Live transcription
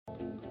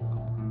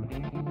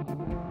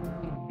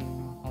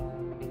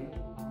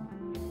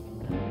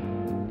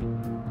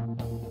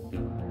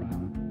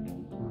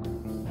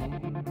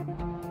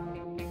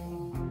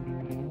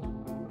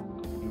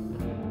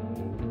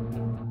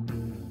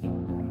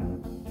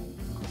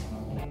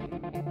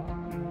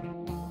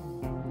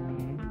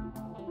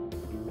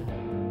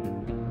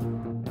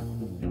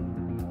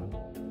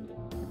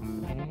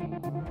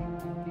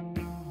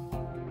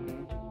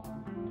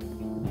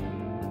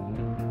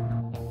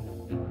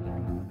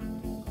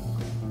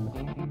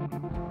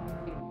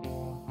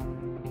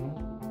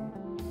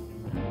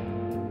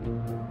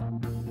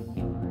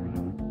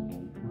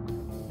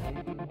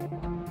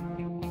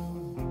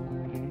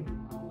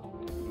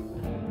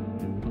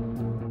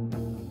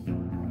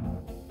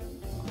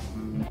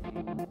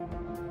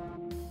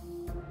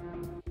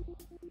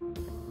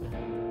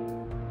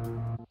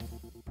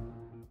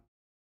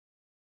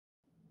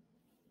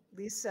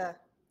Lisa,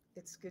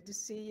 it's good to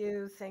see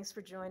you. Thanks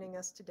for joining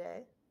us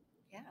today.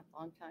 Yeah,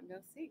 long time no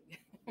see.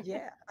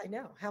 Yeah, I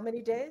know. How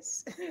many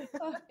days?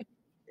 Oh,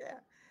 Yeah.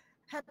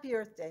 Happy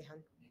Earth Day, hon.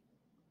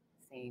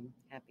 same.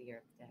 Happy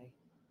Earth Day.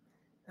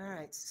 All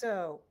right.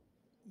 So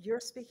you're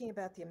speaking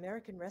about the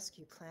American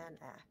Rescue Plan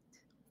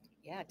Act.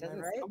 Yeah, it Am I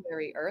doesn't right? sound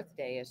very Earth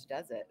Day-ish,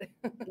 does it?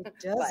 It But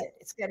doesn't.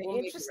 It's got an we'll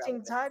make it interesting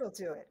relevant. title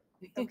to it.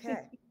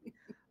 Okay.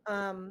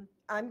 I'm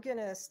going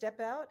to step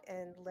out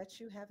and let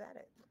you have at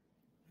it.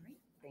 All right,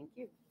 thank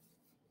you.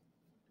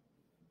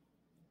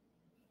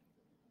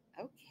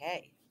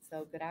 Okay,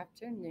 so good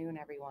afternoon,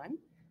 everyone.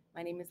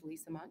 My name is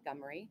Lisa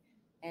Montgomery,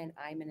 and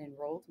I'm an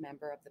enrolled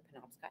member of the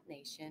Penobscot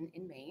Nation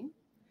in Maine.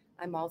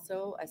 I'm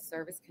also a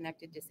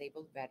service-connected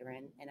disabled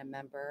veteran and a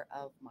member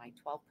of my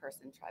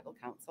 12-person tribal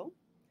council.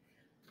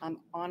 I'm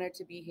honored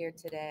to be here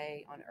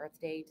today on Earth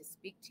Day to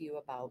speak to you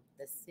about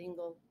the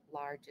single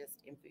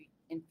largest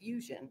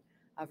infusion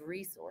of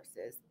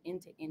resources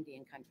into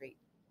Indian country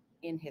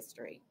in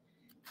history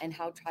and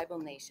how tribal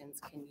nations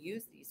can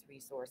use these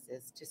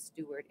resources to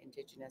steward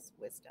Indigenous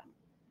wisdom.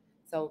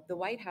 So, the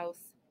White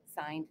House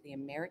signed the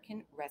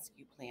American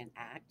Rescue Plan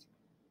Act,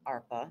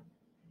 ARPA,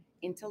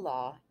 into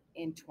law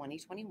in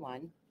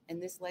 2021,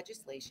 and this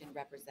legislation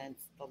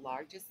represents the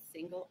largest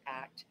single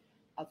act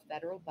of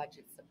federal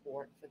budget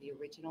support for the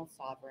original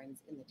sovereigns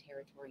in the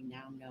territory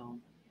now known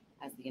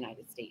as the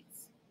United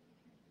States.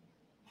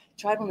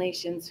 Tribal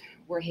nations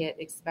were hit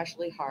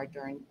especially hard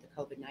during the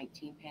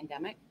COVID-19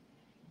 pandemic,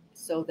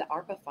 so the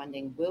ARPA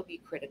funding will be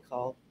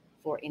critical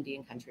for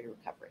Indian country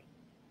recovery.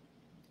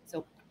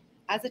 So,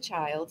 as a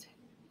child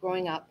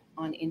growing up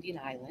on Indian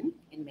Island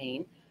in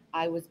Maine,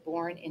 I was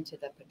born into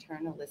the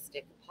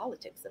paternalistic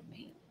politics of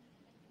Maine.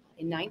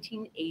 In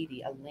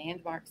 1980, a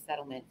landmark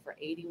settlement for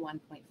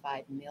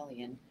 81.5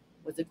 million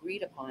was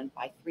agreed upon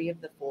by three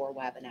of the four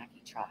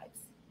Wabanaki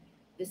tribes.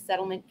 This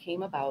settlement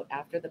came about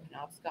after the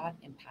Penobscot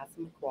and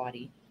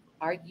Passamaquoddy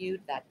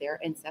argued that their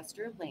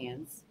ancestral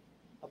lands,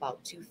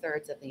 about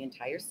two-thirds of the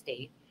entire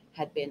state,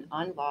 had been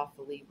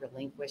unlawfully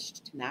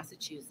relinquished to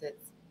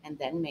Massachusetts and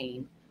then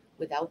Maine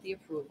without the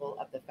approval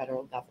of the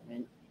federal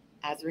government,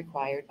 as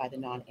required by the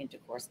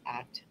Non-Intercourse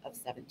Act of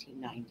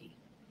 1790.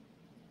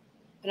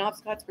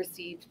 Penobscots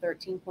received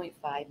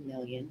 13.5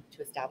 million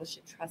to establish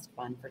a trust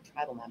fund for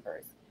tribal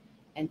members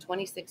and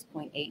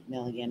 26.8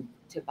 million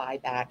to buy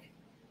back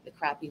the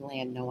crappy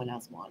land no one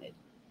else wanted.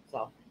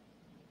 So,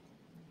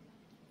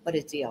 what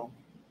a deal.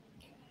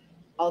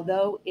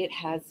 Although it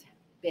has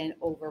been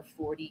over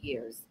 40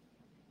 years,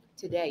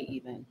 today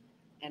even,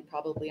 and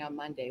probably on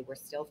Monday, we're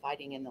still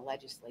fighting in the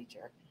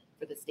legislature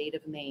for the state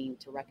of Maine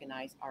to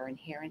recognize our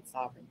inherent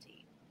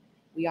sovereignty.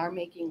 We are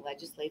making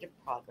legislative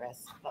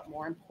progress, but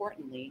more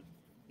importantly,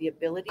 the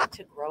ability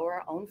to grow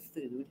our own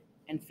food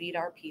and feed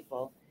our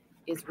people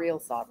is real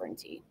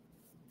sovereignty.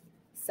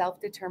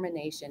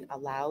 Self-determination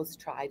allows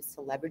tribes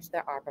to leverage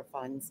their ARPA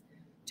funds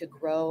to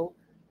grow,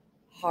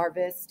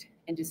 harvest,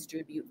 and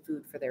distribute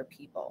food for their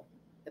people.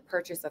 The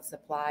purchase of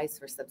supplies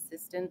for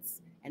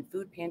subsistence and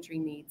food pantry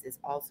needs is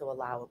also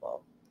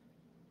allowable.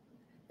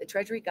 The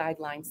Treasury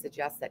guidelines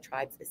suggest that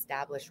tribes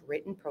establish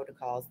written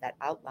protocols that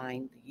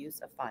outline the use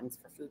of funds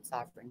for food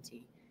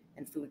sovereignty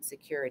and food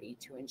security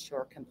to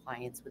ensure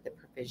compliance with the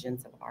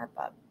provisions of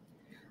ARPA.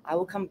 I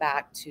will come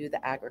back to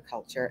the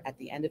agriculture at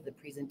the end of the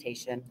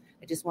presentation.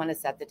 I just want to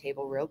set the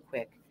table real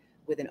quick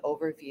with an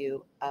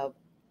overview of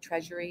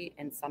Treasury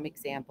and some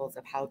examples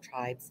of how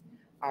tribes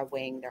are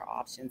weighing their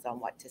options on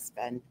what to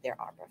spend their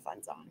ARPA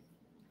funds on.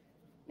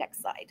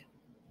 Next slide.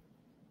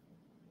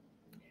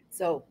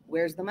 So,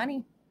 where's the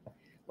money?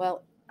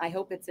 Well, I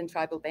hope it's in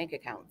tribal bank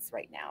accounts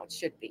right now. It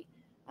should be.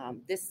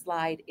 This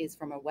slide is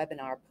from a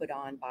webinar put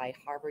on by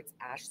Harvard's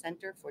Ash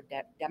Center for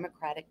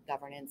Democratic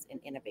Governance and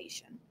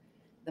Innovation.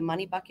 The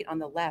money bucket on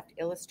the left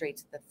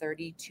illustrates the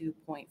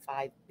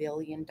 $32.5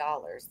 billion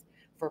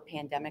for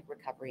pandemic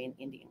recovery in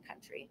Indian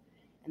country.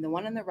 And the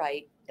one on the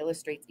right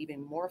illustrates even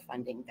more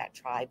funding that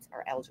tribes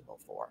are eligible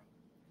for.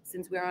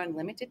 Since we're on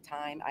limited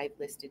time, I've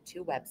listed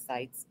two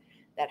websites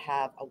that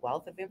have a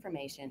wealth of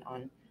information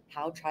on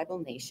how tribal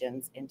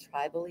nations and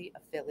tribally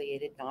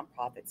affiliated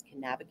nonprofits can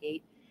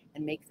navigate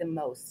and make the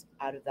most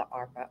out of the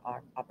ARPA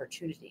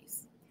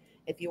opportunities.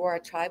 If you are a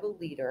tribal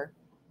leader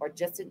or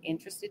just an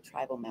interested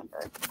tribal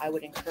member, I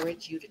would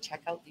encourage you to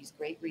check out these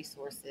great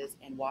resources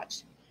and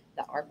watch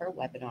the ARPA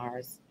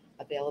webinars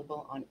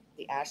available on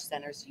the Ash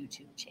Center's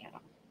YouTube channel.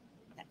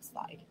 Next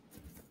slide.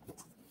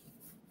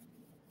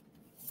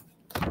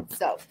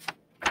 So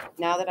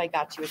now that I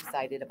got you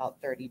excited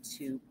about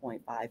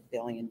 $32.5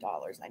 billion,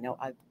 I know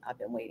I've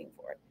been waiting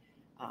for it,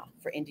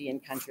 for Indian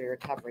country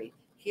recovery,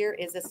 here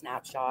is a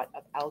snapshot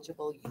of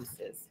eligible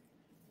uses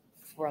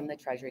from the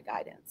Treasury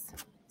guidance.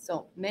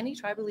 So many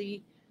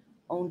tribally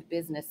owned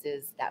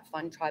businesses that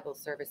fund tribal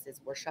services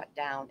were shut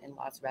down and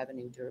lost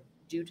revenue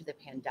due to the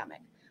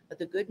pandemic. But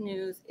the good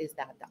news is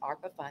that the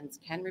ARPA funds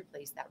can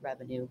replace that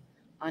revenue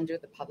under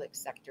the public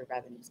sector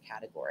revenues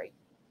category.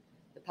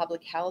 The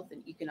public health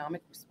and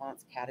economic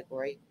response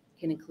category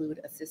can include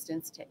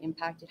assistance to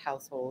impacted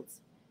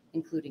households,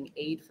 including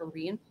aid for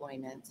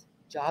reemployment,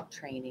 job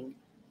training,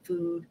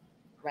 food,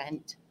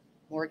 rent,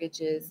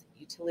 mortgages,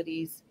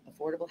 utilities,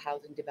 affordable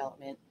housing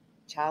development,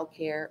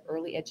 childcare,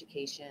 early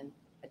education,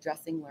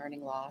 addressing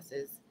learning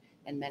losses,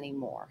 and many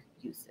more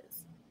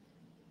uses.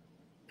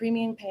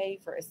 Premium pay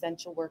for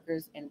essential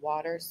workers in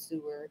water,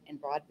 sewer,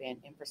 and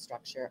broadband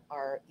infrastructure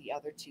are the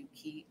other two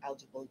key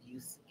eligible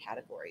use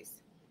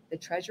categories. The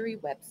Treasury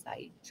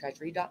website,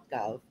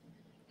 treasury.gov,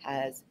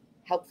 has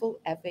helpful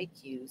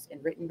FAQs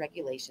and written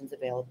regulations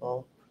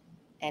available,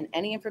 and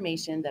any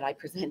information that I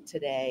present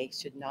today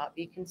should not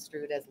be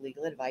construed as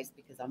legal advice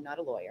because I'm not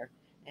a lawyer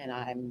and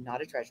I'm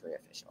not a Treasury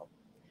official.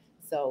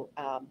 So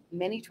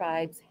many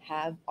tribes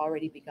have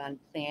already begun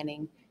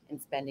planning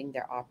and spending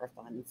their ARPA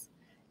funds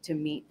to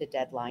meet the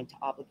deadline to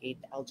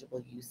obligate the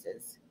eligible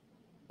uses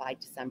by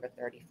December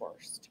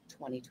 31st,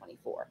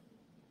 2024.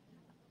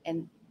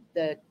 And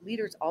the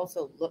leaders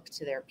also look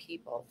to their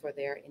people for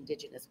their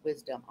indigenous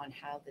wisdom on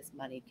how this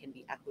money can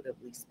be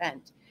equitably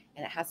spent,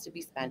 and it has to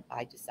be spent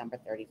by December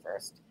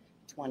 31st,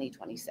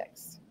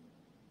 2026.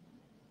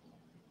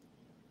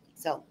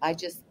 So I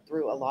just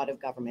threw a lot of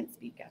government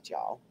speak at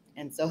y'all.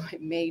 And so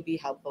it may be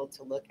helpful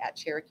to look at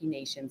Cherokee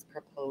Nation's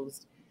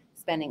proposed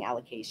spending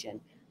allocation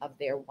of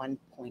their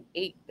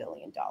 $1.8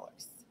 billion.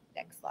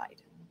 Next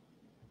slide.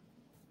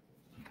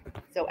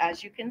 So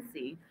as you can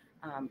see,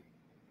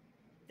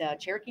 the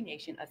Cherokee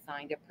Nation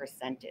assigned a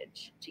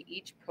percentage to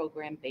each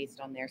program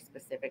based on their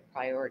specific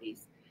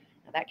priorities.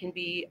 Now that can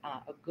be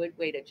a good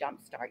way to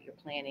jumpstart your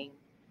planning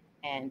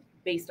and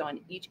based on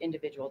each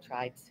individual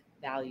tribe's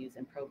values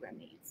and program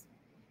needs.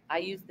 I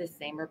use this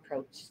same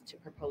approach to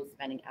propose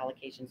spending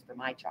allocations for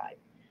my tribe.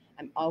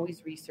 I'm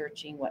always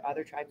researching what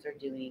other tribes are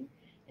doing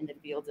in the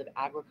fields of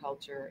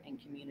agriculture and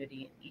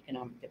community and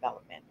economic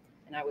development.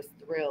 And I was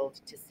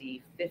thrilled to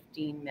see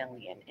 15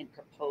 million in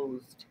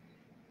proposed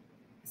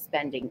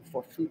spending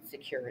for food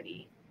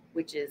security,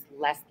 which is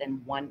less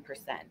than 1%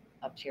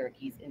 of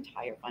Cherokee's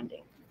entire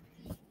funding.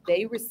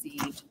 They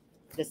received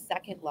the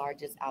second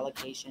largest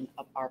allocation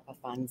of ARPA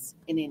funds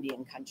in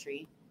Indian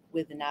country,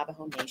 with the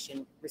Navajo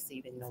Nation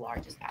receiving the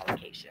largest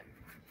allocation.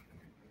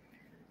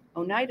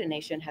 Oneida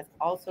Nation has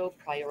also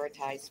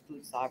prioritized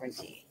food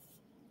sovereignty.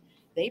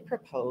 They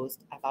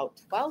proposed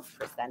about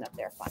 12% of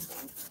their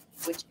funding,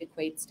 which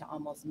equates to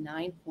almost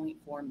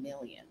 9.4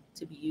 million,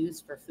 to be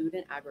used for food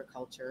and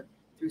agriculture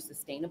through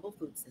sustainable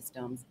food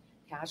systems,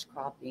 cash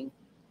cropping,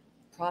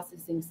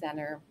 processing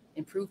center,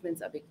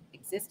 improvements of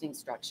existing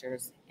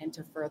structures, and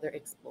to further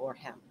explore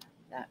hemp,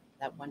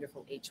 that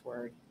wonderful H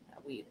word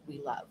that we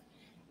love.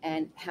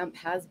 And hemp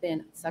has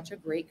been such a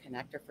great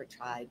connector for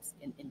tribes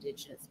and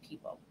indigenous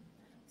people.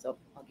 So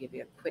I'll give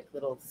you a quick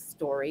little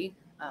story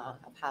of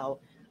how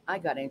I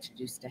got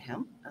introduced to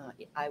hemp.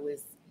 I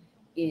was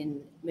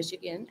in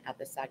Michigan at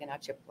the Saginaw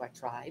Chippewa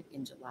tribe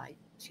in July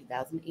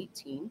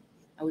 2018.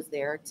 I was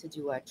there to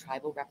do a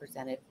tribal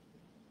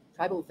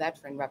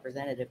veteran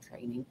representative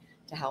training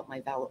to help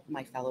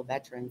my fellow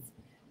veterans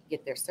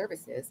get their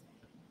services.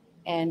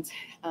 And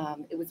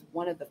it was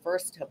one of the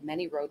first of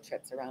many road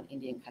trips around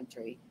Indian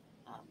country.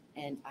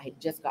 And I had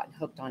just gotten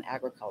hooked on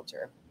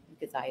agriculture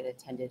because I had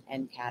attended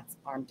NCAT's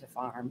Farm to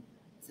Farm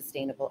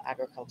Sustainable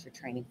Agriculture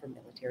Training for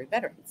Military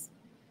Veterans.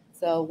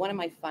 So one of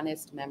my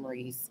funnest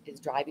memories is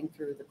driving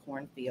through the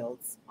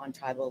cornfields on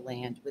tribal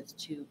land with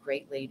two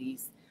great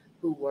ladies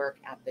who work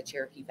at the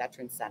Cherokee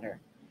Veterans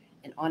Center.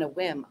 And on a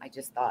whim, I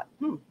just thought,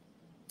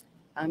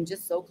 I'm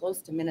just so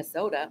close to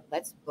Minnesota.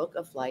 Let's book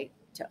a flight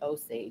to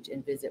Osage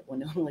and visit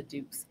Winona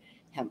Duke's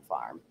hemp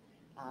farm.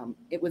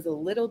 It was a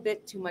little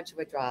bit too much of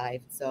a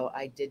drive, so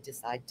I did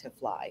decide to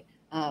fly.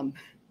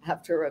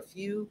 After a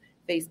few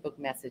Facebook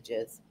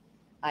messages,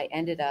 I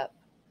ended up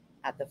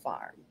at the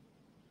farm,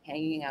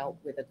 hanging out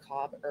with a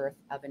cob earth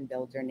oven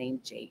builder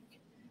named Jake.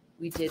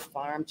 We did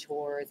farm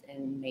chores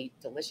and made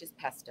delicious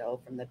pesto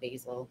from the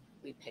basil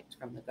we picked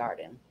from the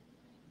garden.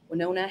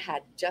 Winona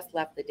had just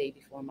left the day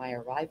before my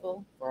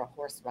arrival for a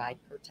horse ride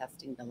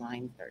protesting the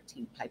Line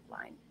 13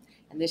 pipeline.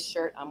 And this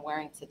shirt I'm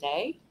wearing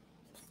today,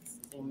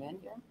 zoom in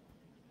here,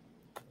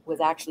 was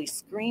actually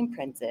screen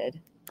printed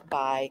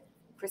by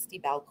Christy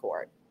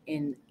Belcourt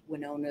in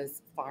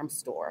Winona's farm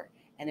store.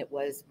 And it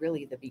was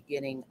really the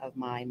beginning of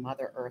my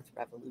Mother Earth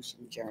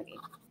Revolution journey.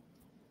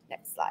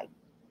 Next slide.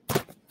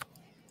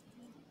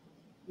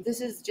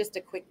 This is just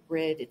a quick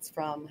grid. It's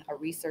from a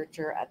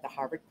researcher at the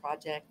Harvard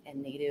Project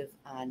and Native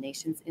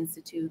Nations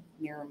Institute,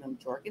 Miriam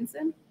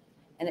Jorgensen,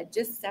 and it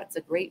just sets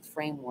a great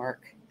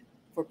framework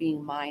for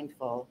being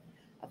mindful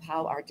of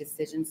how our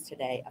decisions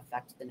today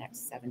affect the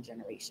next 7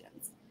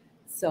 generations.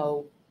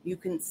 So you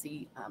can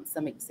see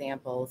some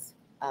examples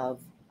of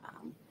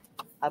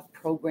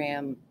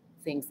program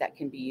things that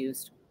can be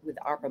used with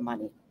ARPA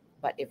money.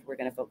 But if we're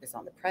going to focus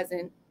on the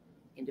present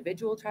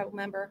individual tribal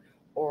member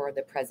or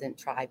the present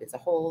tribe as a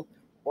whole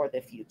or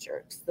the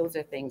future, those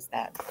are things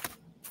that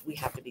we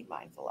have to be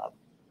mindful of.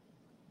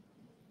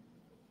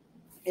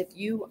 If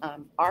you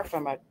are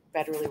from a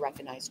federally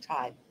recognized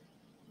tribe,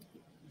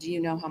 do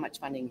you know how much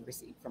funding you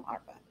receive from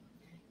ARPA?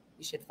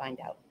 You should find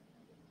out.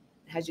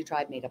 Has your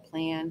tribe made a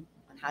plan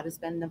on how to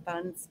spend the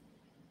funds?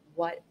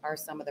 What are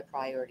some of the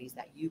priorities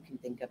that you can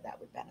think of that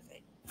would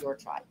benefit your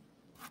tribe?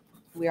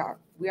 We are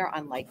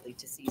unlikely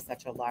to see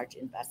such a large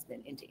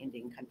investment into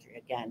Indian country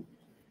again.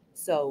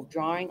 So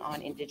drawing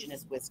on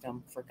Indigenous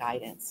wisdom for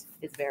guidance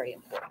is very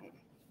important.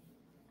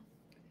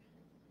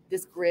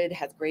 This grid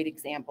has great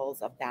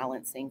examples of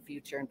balancing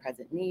future and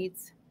present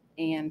needs.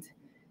 And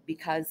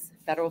because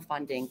federal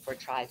funding for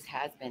tribes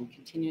has been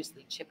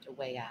continuously chipped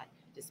away at,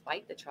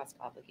 despite the trust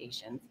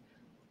obligations,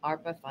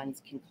 ARPA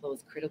funds can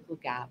close critical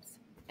gaps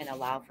and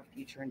allow for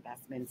future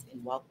investments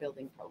in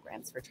wealth-building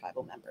programs for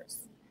tribal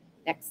members.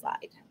 Next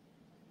slide.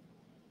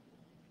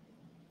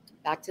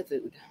 Back to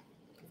food,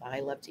 because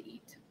I love to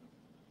eat.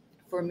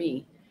 For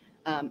me,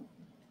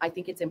 I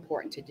think it's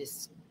important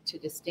to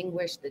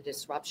distinguish the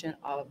disruption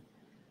of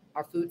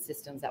our food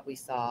systems that we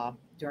saw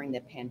during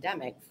the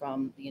pandemic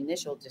from the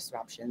initial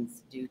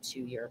disruptions due to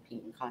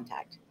European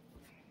contact.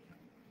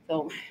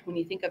 So when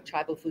you think of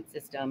tribal food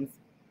systems,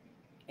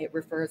 it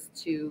refers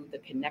to the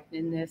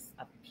connectedness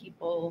of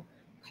people,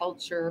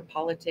 culture,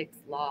 politics,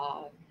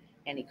 law,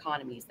 and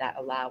economies that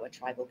allow a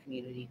tribal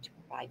community to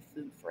provide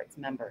food for its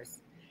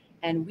members.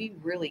 And we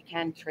really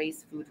can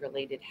trace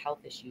food-related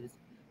health issues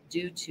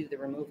due to the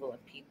removal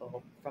of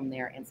people from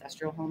their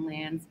ancestral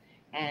homelands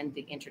and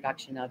the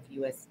introduction of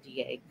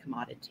USDA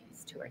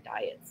commodities to our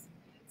diets.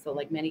 So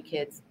like many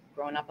kids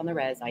growing up on the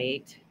res, I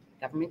ate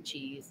government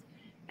cheese.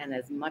 And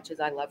as much as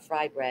I love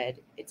fried bread,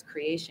 its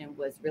creation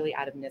was really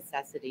out of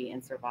necessity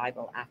and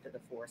survival after the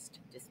forced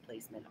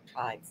displacement of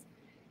tribes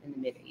in the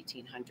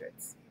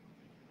mid-1800s.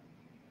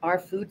 Our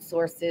food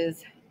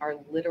sources are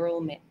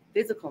literal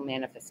physical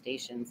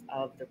manifestations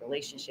of the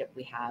relationship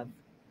we have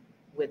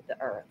with the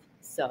earth.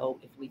 So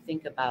if we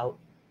think about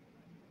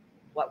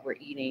what we're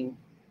eating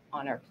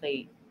on our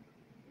plate,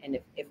 and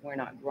if we're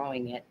not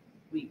growing it,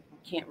 we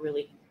can't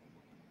really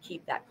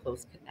keep that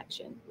close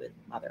connection with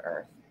Mother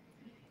Earth.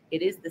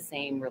 It is the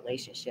same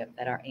relationship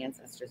that our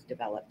ancestors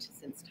developed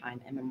since time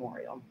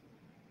immemorial,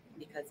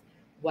 because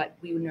what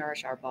we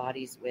nourish our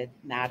bodies with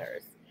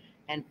matters,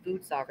 and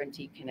food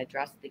sovereignty can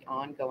address the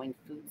ongoing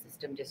food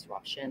system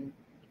disruption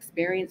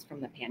experienced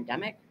from the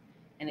pandemic,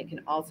 and it can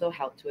also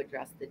help to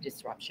address the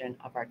disruption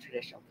of our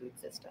traditional food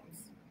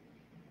systems.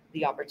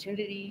 The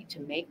opportunity to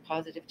make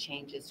positive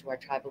changes to our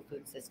tribal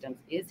food systems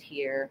is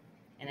here,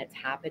 and it's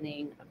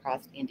happening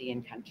across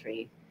Indian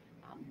country.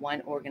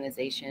 One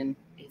organization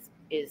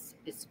is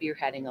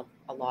spearheading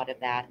a lot of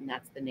that, and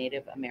that's the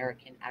Native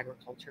American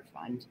Agriculture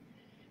Fund.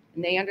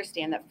 And they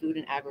understand that food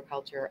and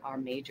agriculture are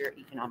major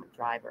economic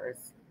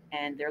drivers,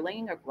 and they're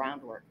laying a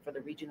groundwork for the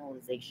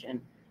regionalization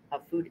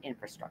of food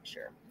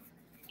infrastructure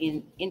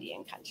in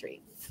Indian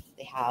country.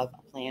 They have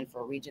a plan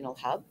for a regional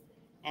hub,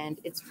 and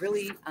it's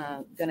really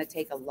going to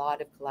take a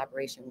lot of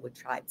collaboration with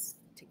tribes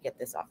to get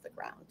this off the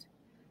ground.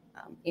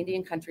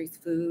 Indian country's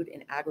food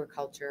and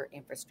agriculture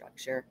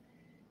infrastructure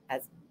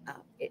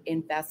it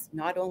invests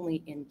not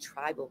only in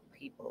tribal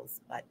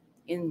peoples, but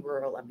in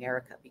rural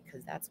America,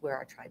 because that's where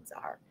our tribes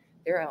are.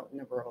 They're out in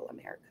the rural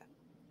America.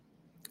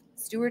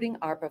 Stewarding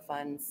ARPA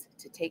funds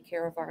to take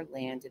care of our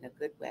land in a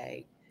good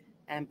way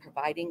and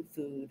providing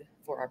food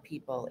for our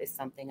people is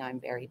something I'm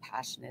very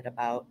passionate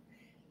about.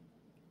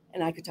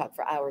 And I could talk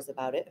for hours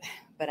about it,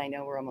 but I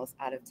know we're almost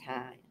out of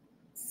time.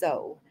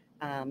 So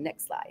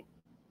next slide.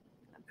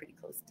 I'm pretty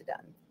close to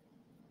done.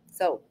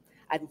 So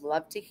I'd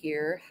love to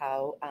hear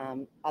how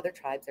other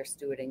tribes are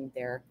stewarding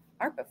their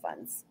ARPA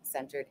funds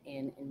centered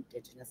in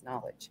Indigenous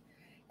knowledge.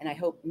 And I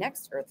hope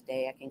next Earth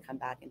Day I can come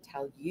back and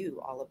tell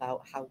you all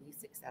about how we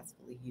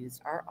successfully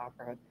used our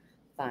ARPA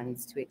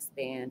funds to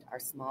expand our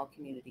small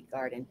community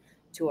garden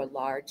to a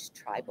large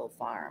tribal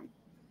farm.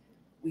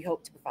 We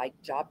hope to provide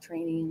job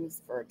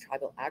trainings for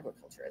tribal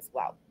agriculture as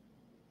well.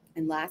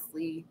 And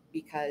lastly,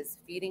 because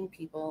feeding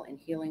people and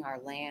healing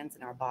our lands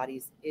and our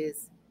bodies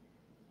is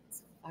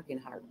fucking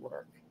hard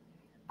work,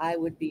 I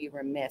would be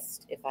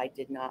remiss if I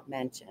did not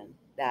mention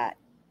that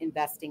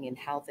investing in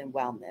health and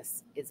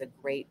wellness is a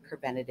great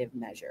preventative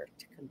measure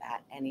to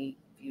combat any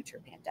future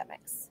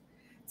pandemics.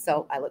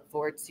 So I look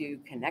forward to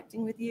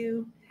connecting with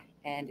you.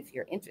 And if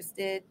you're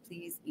interested,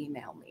 please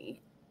email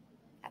me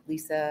at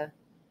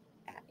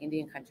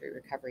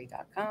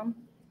lisa@indiancountryrecovery.com.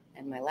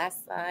 And my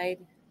last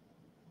slide.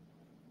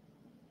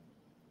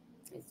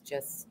 It's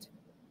just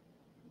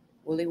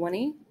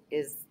Wuliwani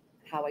is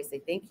how I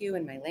say thank you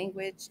in my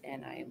language,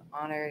 and I am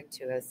honored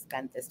to have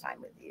spent this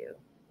time with you.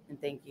 And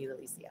thank you,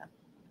 Alicia.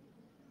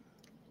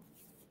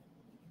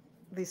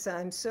 Lisa,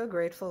 I'm so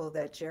grateful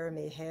that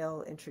Jeremy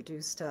Hale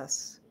introduced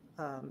us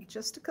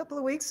just a couple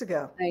of weeks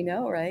ago. I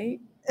know, right?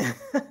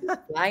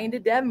 Flying to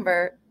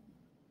Denver.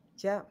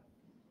 Yeah,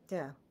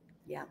 yeah.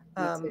 Yeah,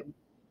 me too.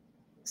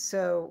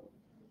 So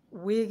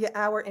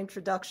our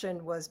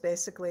introduction was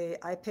basically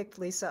I picked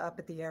Lisa up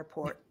at the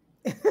airport.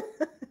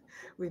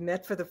 We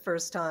met for the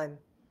first time.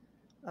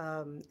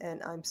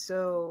 And I'm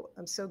so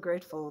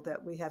grateful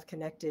that we have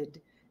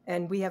connected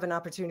and we have an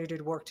opportunity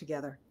to work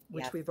together,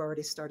 which Yes, we've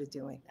already started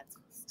doing. that's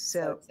so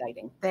So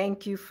exciting.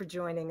 thank you for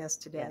joining us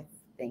Yes, today.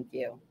 thank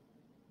you.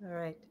 All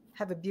right.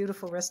 Have a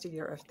beautiful rest of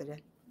your Earth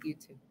Day. You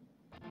too.